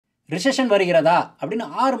Recession வருகிறதா அப்படின்னு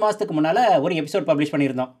 6 மாதத்துக்கு முன்னால் ஒரு எபிசோட் பப்ளிஷ்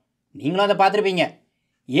பண்ணியிருந்தோம். நீங்களும் அதை பார்த்துருப்பீங்க.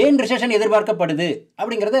 ஏன் ரிசெஷன் எதிர்பார்க்கப்படுது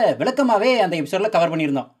அப்படிங்கிறத விளக்கமாகவே அந்த எபிசோடில் கவர்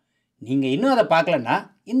பண்ணியிருந்தோம். நீங்கள் இன்னும் அதை பார்க்கலன்னா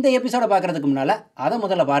இந்த எபிசோடை பார்க்குறதுக்கு முன்னால் அதை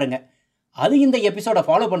முதல்ல பாருங்கள். அது இந்த எபிசோடை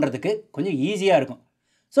ஃபாலோ பண்ணுறதுக்கு கொஞ்சம் ஈஸியாக இருக்கும்.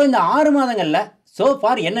 ஸோ இந்த 6 மாதங்களில்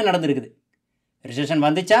ஃபார் என்ன நடந்திருக்குது? ரிசெஷன்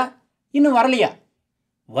வந்துச்சா? இன்னும் வரலையா?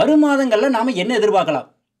 வரும் மாதங்களில் நாம் என்ன எதிர்பார்க்கலாம்?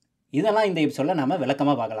 இதெல்லாம் இந்த எபிசோடில் நாம்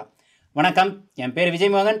விளக்கமாக பார்க்கலாம். வணக்கம், என் பேர்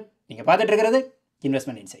விஜய் மோகன். நீங்கள் பார்த்துட்டு இருக்கிறது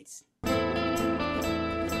இன்வெஸ்ட்மெண்ட் இன்சைட்ஸ்.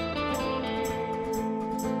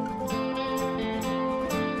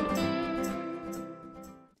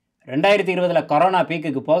 ரெண்டாயிரத்தி 20 கொரோனா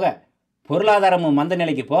பீக்குக்கு போக, பொருளாதாரமும் மந்த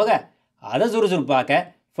நிலைக்கு போக, அதை சுறுசுறுப்பாக்க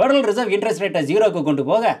ஃபெடரல் ரிசர்வ் இன்ட்ரெஸ்ட் ரேட்டை 0க்கு கொண்டு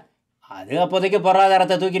போக, அது அப்போதைக்கு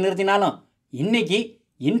பொருளாதாரத்தை தூக்கி நிறுத்தினாலும் இன்னைக்கு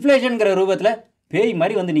இன்ஃப்ளேஷனுங்கிற ரூபத்தில் பேய்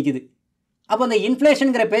மாதிரி வந்து நிற்கிது. அப்போ அந்த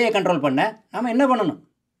இன்ஃப்ளேஷனுங்கிற பேயை கண்ட்ரோல் பண்ண நம்ம என்ன பண்ணணும்?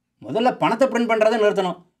 முதல்ல பணத்தை பிரிண்ட் பண்ணுறதை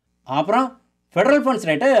நிறுத்தணும். அப்புறம் ஃபெடரல் ஃபண்ட்ஸ்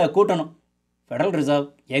ரேட்டை கூட்டணும். ஃபெடரல் ரிசர்வ்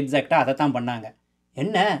எக்ஸாக்டாக அதை தான் பண்ணாங்க.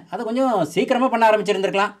 என்ன, அதை கொஞ்சம் சீக்கிரமாக பண்ண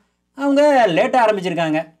ஆரம்பிச்சிருந்துருக்கலாம். அவங்க லேட்டாக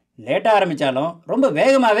ஆரம்பிச்சிருக்காங்க. லேட்டாக ஆரம்பித்தாலும் ரொம்ப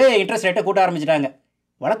வேகமாகவே இன்ட்ரெஸ்ட் ரேட்டை கூட்ட ஆரம்பிச்சிட்டாங்க.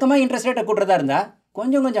 வழக்கமாக இன்ட்ரெஸ்ட் ரேட்டை கூட்டுறதா இருந்தால்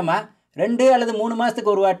கொஞ்சம் கொஞ்சமாக 2 அல்லது 3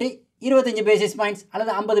 மாதத்துக்கு ஒரு வாட்டி 25 பேசிஸ் பாயிண்ட்ஸ்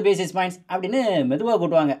அல்லது 50 பேசிஸ் பாயிண்ட்ஸ் அப்படின்னு மெதுவாக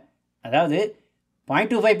கூட்டுவாங்க. அதாவது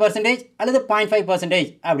 0.25% அல்லது 0.5%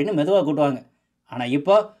 அப்படின்னு மெதுவாக கூட்டுவாங்க. ஆனால்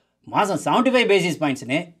இப்போ மாதம் 75 பேசிஸ்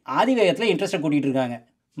பாயிண்ட்ஸ்னு ஆதிவேகத்தில் இன்ட்ரெஸ்ட்டை கூட்டிகிட்டு இருக்காங்க.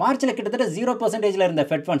 மார்ச்சில் கிட்டத்தட்ட 0% இருந்த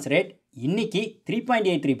ஃபெட் ஃபண்ட்ஸ் ரேட் இன்னைக்கு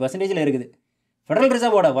 3.83% இருக்குது. ஃபெடரல்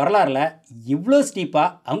ரிசர்வோட வரலாறில் இவ்வளோ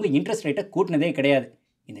ஸ்டீப்பாக அவங்க இன்ட்ரெஸ்ட் ரேட்டை கூட்டினதே கிடையாது.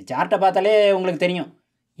 இந்த சார்ட்டை பார்த்தாலே உங்களுக்கு தெரியும்.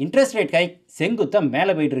 இன்ட்ரெஸ்ட் ரேட் ஹைக் செங்குத்தாக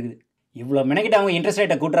மேலே போயிட்டு இருக்குது. இவ்வளோ மெனக்கிட்ட அவங்க இன்ட்ரெஸ்ட்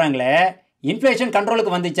ரேட்டை கூட்டுறாங்களே, இன்ஃப்ளேஷன்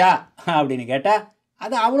கண்ட்ரோலுக்கு வந்துச்சா அப்படின்னு கேட்டால்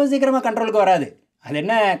அது அவ்வளோ சீக்கிரமாக கண்ட்ரோலுக்கு வராது. அது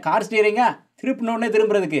என்ன கார் ஸ்டீரிங்கா திருப்பினோடனே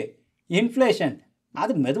திரும்புறதுக்கு? இன்ஃப்ளேஷன்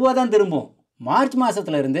அது மெதுவாக தான் திரும்பும். மார்ச்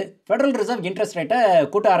மாதத்துலேருந்து ஃபெடரல் ரிசர்வ் இன்ட்ரெஸ்ட் ரேட்டை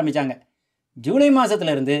கூட்ட ஆரம்பித்தாங்க. ஜூலை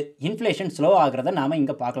மாதத்துலேருந்து இன்ஃப்ளேஷன் ஸ்லோ ஆகிறத நாம்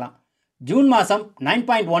இங்கே பார்க்கலாம். ஜூன் மாதம்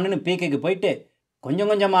 9.1ன்னு பீக்குக்கு போயிட்டு கொஞ்சம்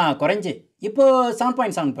கொஞ்சமாக குறைஞ்சி இப்போது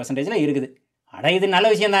 7.7% இருக்குது. அட, இது நல்ல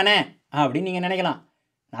விஷயம் தானே அப்படின்னு நீங்கள் நினைக்கலாம்.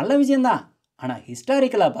 நல்ல விஷயந்தான். ஆனால்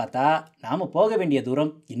ஹிஸ்டாரிக்கலாக பார்த்தா நாம் போக வேண்டிய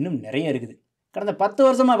தூரம் இன்னும் நிறைய இருக்குது. கடந்த 10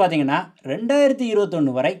 வருஷமாக பார்த்தீங்கன்னா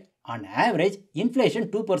 2021 வரை ஆன் ஆவரேஜ் இன்ஃப்ளேஷன்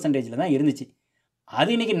 2% தான் இருந்துச்சு. அது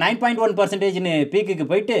இன்றைக்கி 9.1%ன்னு பீக்குக்கு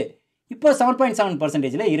போயிட்டு இப்போ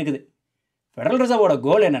 7.7% இருக்குது. ஃபெடரல் ரிசர்வோட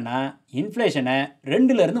கோல் என்னென்னா இன்ஃப்ளேஷனை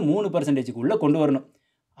 2லேருந்து 3%க்குள்ளே கொண்டு வரணும்.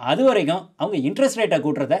 அது வரைக்கும் அவங்க இன்ட்ரெஸ்ட் ரேட்டை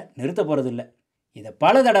கூட்டுறதை நிறுத்த போகிறது இல்லை. இதை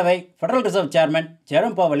பல தடவை ஃபெடரல் ரிசர்வ் சேர்மன்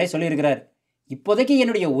ஜெரோம் பவலே சொல்லியிருக்கிறார். இப்போதைக்கு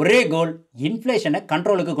என்னுடைய ஒரே கோல் இன்ஃப்ளேஷனை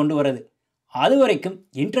கண்ட்ரோலுக்கு கொண்டு வரது. அது வரைக்கும்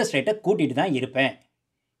இன்ட்ரெஸ்ட் ரேட்டை கூட்டிகிட்டு தான் இருப்பேன்.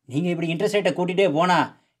 நீங்கள் இப்படி இன்ட்ரெஸ்ட் ரேட்டை கூட்டிகிட்டே போனால்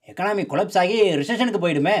எக்கனாமி கொலாப்ஸ் ஆகி ரிசெஷனுக்கு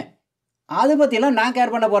போயிடுமே. அதை பற்றியெல்லாம் நான்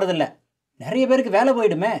கேர் பண்ண போகிறதில்ல. நிறைய பேருக்கு வேலை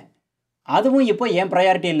போயிடுமே. அதுவும் இப்போ என்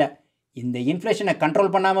ப்ரையாரிட்டி இல்லை. இந்த இன்ஃப்ளேஷனை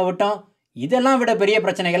கண்ட்ரோல் பண்ணாமல் விட்டோம், இதெல்லாம் விட பெரிய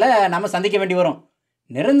பிரச்சனைகளை நம்ம சந்திக்க வேண்டி வரும்.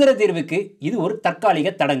 நிரந்தர தீர்வுக்கு இது ஒரு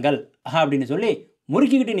தற்காலிக தடங்கல் அப்படின்னு சொல்லி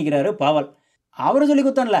முறுக்கிக்கிட்டு நிற்கிறாரு பாவல். அவர் சொல்லி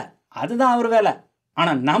குத்தம்ல, அதுதான் அவர் வேலை.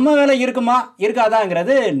 ஆனால் நம்ம வேலை இருக்குமா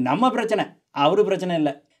இருக்காதாங்கிறது நம்ம பிரச்சனை, அவரு பிரச்சனை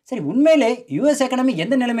இல்லை. சரி, உண்மையிலே யூஎஸ் எக்கனாமி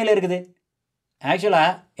எந்த நிலைமையில் இருக்குது?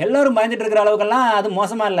 ஆக்சுவலாக எல்லோரும் பயந்துட்டு இருக்கிற அளவுக்கெல்லாம் அது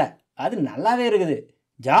மோசமாக இல்லை, அது நல்லாவே இருக்குது.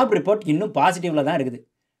 ஜாப் ரிப்போர்ட் இன்னும் பாசிட்டிவில் தான் இருக்குது.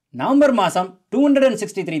 நவம்பர் மாதம்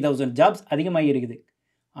 263,000 ஜாப்ஸ் அதிகமாகி இருக்குது.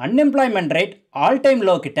 Unemployment rate all time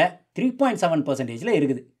low கிட்ட 3.7%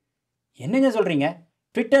 இருக்குது. என்னங்க சொல்கிறீங்க?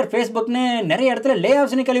 ட்விட்டர், ஃபேஸ்புக்னு நிறைய இடத்துல லே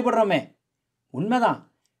ஆஃப்ஸ்னு கேள்விப்படுறோமே. உண்மைதான்.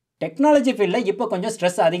 டெக்னாலஜி ஃபீல்டில் இப்போ கொஞ்சம்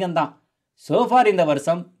ஸ்ட்ரெஸ் அதிகம்தான். சோஃபார் இந்த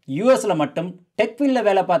வருஷம் யூஎஸில் மட்டும் டெக் ஃபீல்டில்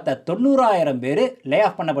வேலை பார்த்த 90,000 பேர் லே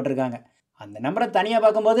ஆஃப் பண்ணப்பட்டிருக்காங்க. அந்த நம்பரை தனியாக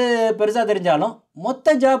பார்க்கும்போது பெருசாக தெரிஞ்சாலும்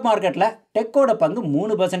மொத்த ஜாப் மார்க்கெட்டில் டெக்கோட பங்கு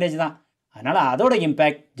 3% தான். அதனால் அதோட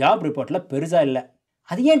இம்பேக்ட் ஜாப் ரிப்போர்ட்டில் பெருசாக இல்லை.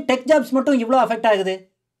 அது ஏன் டெக் ஜாப்ஸ் மட்டும் இவ்வளோ அஃபெக்ட் ஆகுது?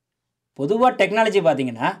 பொதுவாக டெக்னாலஜி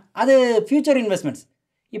பார்த்தீங்கன்னா அது ஃபியூச்சர் இன்வெஸ்ட்மெண்ட்ஸ்.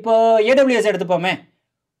 இப்போது ஏடபிள்யூஎஸ் எடுத்துப்போமே.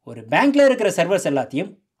 ஒரு பேங்க்கில் இருக்கிற சர்வர்ஸ் எல்லாத்தையும்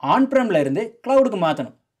ஆன்ப்ரெமில் இருந்து க்ளவுடுக்கு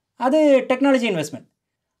மாற்றணும். அது டெக்னாலஜி இன்வெஸ்ட்மெண்ட்.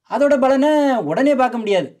 அதோட பலனை உடனே பார்க்க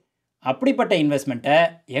முடியாது. அப்படிப்பட்ட இன்வெஸ்ட்மெண்ட்டை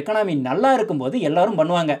எக்கனாமி நல்லா இருக்கும்போது எல்லோரும்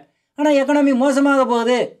பண்ணுவாங்க. ஆனால் எக்கனாமி மோசமாக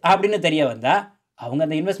போகுது அப்படின்னு தெரிய வந்தால் அவங்க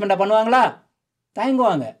அந்த இன்வெஸ்ட்மெண்ட்டை பண்ணுவாங்களா?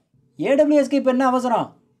 தயங்குவாங்க. ஏடபிள்யூஎஸ்க்கு இப்போ என்ன அவசரம்?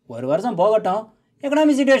 ஒரு வருஷம் போகட்டும்,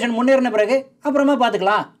 எக்கனாமிக் சிச்சுவேஷன் முன்னேறின பிறகு அப்புறமா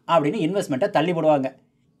பார்த்துக்கலாம் அப்படின்னு இன்வெஸ்ட்மெண்ட்டை தள்ளி போடுவாங்க.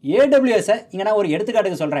 ஏடபிள்யூஎஸை இங்கே நான் ஒரு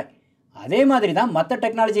எடுத்துக்காட்டுக்கு சொல்கிறேன். அதே மாதிரி தான் மற்ற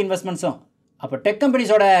டெக்னாலஜி இன்வெஸ்ட்மெண்ட்ஸும். அப்போ டெக்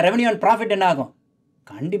கம்பெனிஸோட ரெவன்யூ அண்ட் ப்ராஃபிட் என்ன ஆகும்?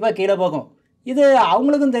 கண்டிப்பாக கீழே போகும். இது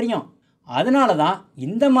அவங்களுக்கும் தெரியும். அதனால தான்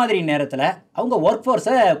இந்த மாதிரி நேரத்தில் அவங்க ஒர்க்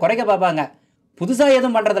ஃபோர்ஸை குறைக்க பார்ப்பாங்க. புதுசாக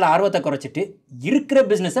எதுவும் பண்ணுறதுல ஆர்வத்தை குறைச்சிட்டு இருக்கிற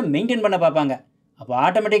பிஸ்னஸை மெயின்டைன் பண்ண பார்ப்பாங்க. அப்போ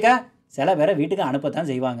ஆட்டோமேட்டிக்காக சில பேரை வீட்டுக்கு அனுப்பத்தான்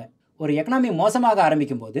செய்வாங்க. ஒரு எக்கனாமி மோசமாக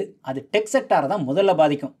ஆரம்பிக்கும் போது அது டெக் செக்டாரை தான் முதல்ல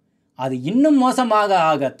பாதிக்கும். அது இன்னும் மோசமாக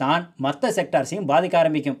ஆகத்தான் மற்ற செக்டார்ஸையும் பாதிக்க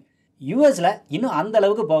ஆரம்பிக்கும். யூஎஸில் இன்னும் அந்த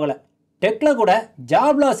அளவுக்கு போகலை. டெக்கில் கூட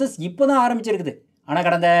ஜாப் லாஸஸ் இப்போ தான் ஆரம்பிச்சிருக்குது. ஆனால்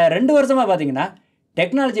கடந்த 2 வருஷமாக பார்த்தீங்கன்னா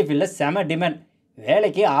டெக்னாலஜி ஃபீல்டில் செம டிமாண்ட்.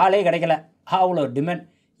 வேலைக்கு ஆளே கிடைக்கல, அவ்வளோ டிமாண்ட்.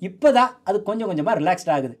 இப்போ தான் அது கொஞ்சம் கொஞ்சமாக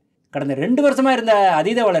ரிலாக்ஸ்ட் ஆகுது. கடந்த 2 வருஷமாக இருந்த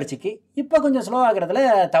அதீத வளர்ச்சிக்கு இப்போ கொஞ்சம் ஸ்லோ ஆகிறதுல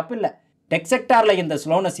தப்பு இல்லை. டெக் செக்டாரில் இந்த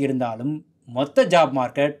ஸ்லோனஸ் இருந்தாலும் மொத்த ஜாப்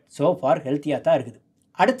மார்க்கெட் சோஃபார் ஹெல்த்தியாக தான் இருக்குது.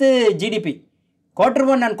 அடுத்து ஜிடிபி.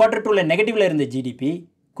 Q1 அண்ட் Q2 நெகட்டிவில் இருந்த ஜிடிபி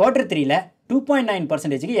Q3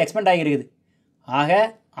 2.9% எக்ஸ்பெண்ட் ஆகிருக்குது. ஆக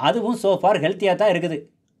அதுவும் சோஃபார் ஹெல்த்தியாக தான் இருக்குது.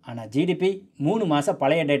 ஆனால் ஜிடிபி 3 மாதம்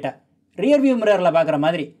பழைய டேட்டா, ரியர்வியூ மிரரில் பார்க்குற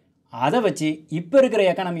மாதிரி. அதை வச்சு இப்போ இருக்கிற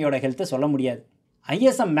எக்கானமியோட ஹெல்த்தை சொல்ல முடியாது.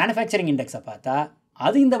 ஐஎஸ்எம் மேனுஃபேக்சரிங் இண்டெக்ஸை பார்த்தா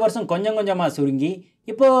அது இந்த வருஷம் கொஞ்சம் கொஞ்சமாக சுருங்கி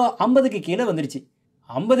இப்போது 50க்கு கீழே வந்துருச்சு.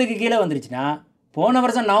 50க்கு கீழே வந்துருச்சுன்னா போன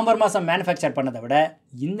வருஷம் நவம்பர் மாதம் மேனுஃபேக்சர் பண்ணதை விட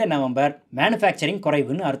இந்த நவம்பர் மேனுஃபேக்சரிங்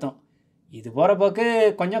குறைவுன்னு அர்த்தம். இது போகிற போக்கு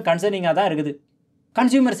கொஞ்சம் கன்சர்னிங்காக தான் இருக்குது.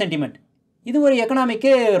 கன்சியூமர் சென்டிமெண்ட் இது ஒரு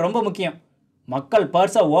எக்கனாமிக்கு ரொம்ப முக்கியம். மக்கள்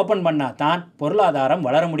பர்ஸை ஓப்பன் பண்ணால் தான் பொருளாதாரம்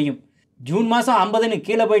வளர முடியும். ஜூன் மாதம் 50ன்னு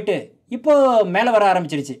கீழே போயிட்டு இப்போது மேலே வர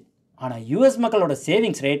ஆரம்பிச்சிருச்சு. ஆனால் யூஎஸ் மக்களோட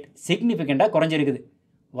சேவிங்ஸ் ரேட் சிக்னிஃபிகண்ட்டாக குறைஞ்சிருக்குது.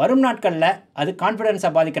 வரும் நாட்களில் அது கான்ஃபிடென்ஸை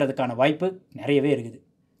பாதிக்கிறதுக்கான வாய்ப்பு நிறையவே இருக்குது.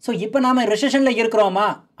 ஸோ இப்போ நாம் ரிசெஷனில் இருக்கிறோமா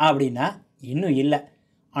அப்படின்னா இன்னும் இல்லை.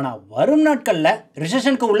 ஆனால் வரும் நாட்களில்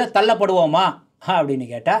ரிசெஷனுக்கு உள்ளே தள்ளப்படுவோமா அப்படின்னு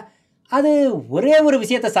கேட்டால் அது ஒரே ஒரு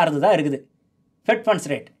விஷயத்தை சார்ந்து தான் இருக்குது. ஃபெட் ஃபண்ட்ஸ்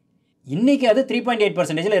ரேட் இன்றைக்கி அது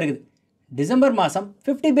 3.8% இருக்குது. டிசம்பர் மாதம்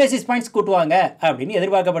 50 பேசிஸ் பாயிண்ட்ஸ் கூட்டுவாங்க அப்படின்னு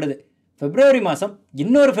எதிர்பார்க்கப்படுது. பிப்ரவரி மாதம்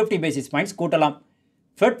இன்னொரு 50 பேசிஸ் பாயிண்ட்ஸ் கூட்டலாம்.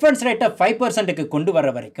 ஃபெட் ஃபண்ட்ஸ் ரேட்டை 5%க்கு கொண்டு வர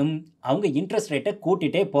வரைக்கும் அவங்க இன்ட்ரெஸ்ட் ரேட்டை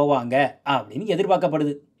கூட்டிகிட்டே போவாங்க அப்படின்னு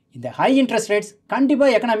எதிர்பார்க்கப்படுது. இந்த ஹை இன்ட்ரெஸ்ட் ரேட்ஸ்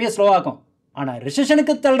கண்டிப்பாக எக்கனாமியை ஸ்லோ ஆக்கும். ஆனால்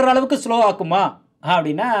ரிசெஷனுக்கு தள்ளுற அளவுக்கு ஸ்லோ ஆக்குமா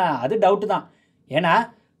அப்படின்னா அது டவுட்டு தான். ஏன்னா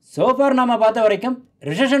சோஃபார் நாம் பார்த்த வரைக்கும்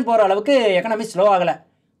ரிசெஷன் போகிற அளவுக்கு எக்கனாமி ஸ்லோ ஆகலை.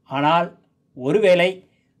 ஆனால் ஒருவேளை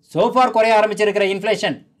சோஃபார் குறைய ஆரம்பிச்சிருக்கிற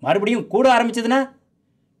இன்ஃப்ளேஷன் மறுபடியும் கூட ஆரம்பிச்சதுன்னா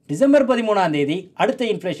டிசம்பர் 13ஆம் தேதி அடுத்த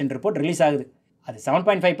இன்ஃப்ளேஷன் ரிப்போர்ட் ரிலீஸ் ஆகுது. அது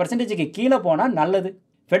 7.5%க்கு கீழே போனால் நல்லது.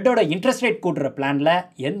 ஃபெட்டோட இன்ட்ரெஸ்ட் ரேட் கூட்டுற பிளானில்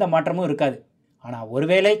எந்த மாற்றமும் இருக்காது. ஆனால்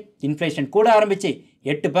ஒருவேளை இன்ஃப்ளேஷன் கூட ஆரம்பித்து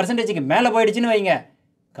 8%க்கு மேலே போயிடுச்சுன்னு வைங்க,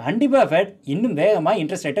 கண்டிப்பாக ஃபெட் இன்னும் வேகமாக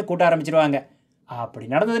இன்ட்ரெஸ்ட் ரேட்டை கூட்ட ஆரம்பிச்சிருவாங்க. அப்படி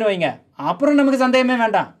நடந்ததுன்னு வைங்க, அப்புறம் நமக்கு சந்தேகமே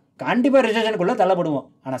வேண்டாம், கண்டிப்பாக ரிசெஷனுக்குள்ளே தள்ளப்படுவோம்.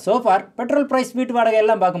 ஆனால் சோஃபார் பெட்ரோல் ப்ரைஸ், வீட்டு வாடகை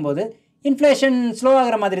எல்லாம் பார்க்கும்போது இன்ஃப்ளேஷன் ஸ்லோ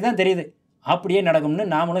ஆகிற மாதிரி தான் தெரியுது. அப்படியே நடக்கும்னு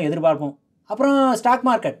நாமளும் எதிர்பார்ப்போம். அப்புறம் ஸ்டாக்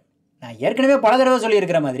மார்க்கெட், நான் ஏற்கனவே பல தடவை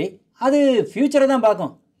சொல்லியிருக்கிற மாதிரி அது ஃப்யூச்சரை தான்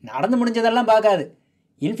பார்க்கும், நடந்து முடிஞ்சதெல்லாம் பார்க்காது.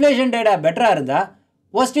 இன்ஃப்ளேஷன் டேட்டா பெட்டராக இருந்தால்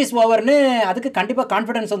ஒர்ஸ்ட் இஸ் ஓவர்னு அதுக்கு கண்டிப்பாக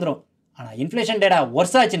கான்ஃபிடன்ஸ் வந்துடும். ஆனால் இன்ஃப்ளேஷன் டேட்டா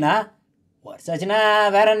ஒர்ஸ் ஆச்சுன்னா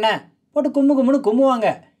வேற என்ன போட்டு கும்முன்னு கும்முவாங்க.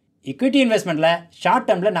 இக்விட்டி இன்வெஸ்ட்மெண்ட்டில் ஷார்ட்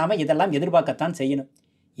டேர்மில் நாம் இதெல்லாம் எதிர்பார்க்கத்தான் செய்யணும்.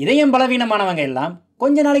 இதயம் பலவீனமானவங்க எல்லாம்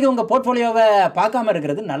கொஞ்ச நாளைக்கு உங்கள் போர்ட்ஃபோலியோவை பார்க்காம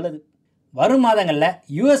இருக்கிறது நல்லது. வரும் மாதங்களில்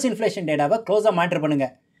யூஎஸ் இன்ஃப்ளேஷன் டேட்டாவை க்ளோஸாக மானிட்டர்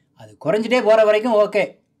பண்ணுங்கள். அது குறைஞ்சிட்டே போகிற வரைக்கும் ஓகே.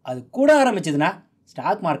 அது கூட ஆரம்பிச்சதுன்னா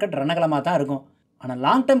ஸ்டாக் மார்க்கெட் ரணகலமாக தான் இருக்கும். ஆனால்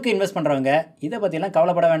லாங் டேர்முக்கு இன்வெஸ்ட் பண்ணுறவங்க இதை பற்றிலாம்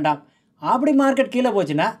கவலைப்பட வேண்டாம். அப்படி மார்க்கெட் கீழே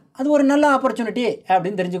போச்சுன்னா அது ஒரு நல்ல ஆப்பர்ச்சுனிட்டி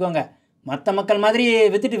அப்படின்னு தெரிஞ்சுக்கோங்க. மற்ற மக்கள் மாதிரி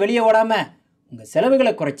விற்றுட்டு வெளியே ஓடாமல் உங்கள்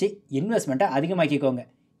செலவுகளை குறைச்சி இன்வெஸ்ட்மெண்ட்டை அதிகமாக்கிக்கோங்க.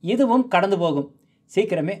 இதுவும் கடந்து போகும்.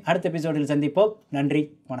 சீக்கிரமே அடுத்த எபிசோடில் சந்திப்போம். நன்றி,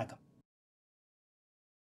 வணக்கம்.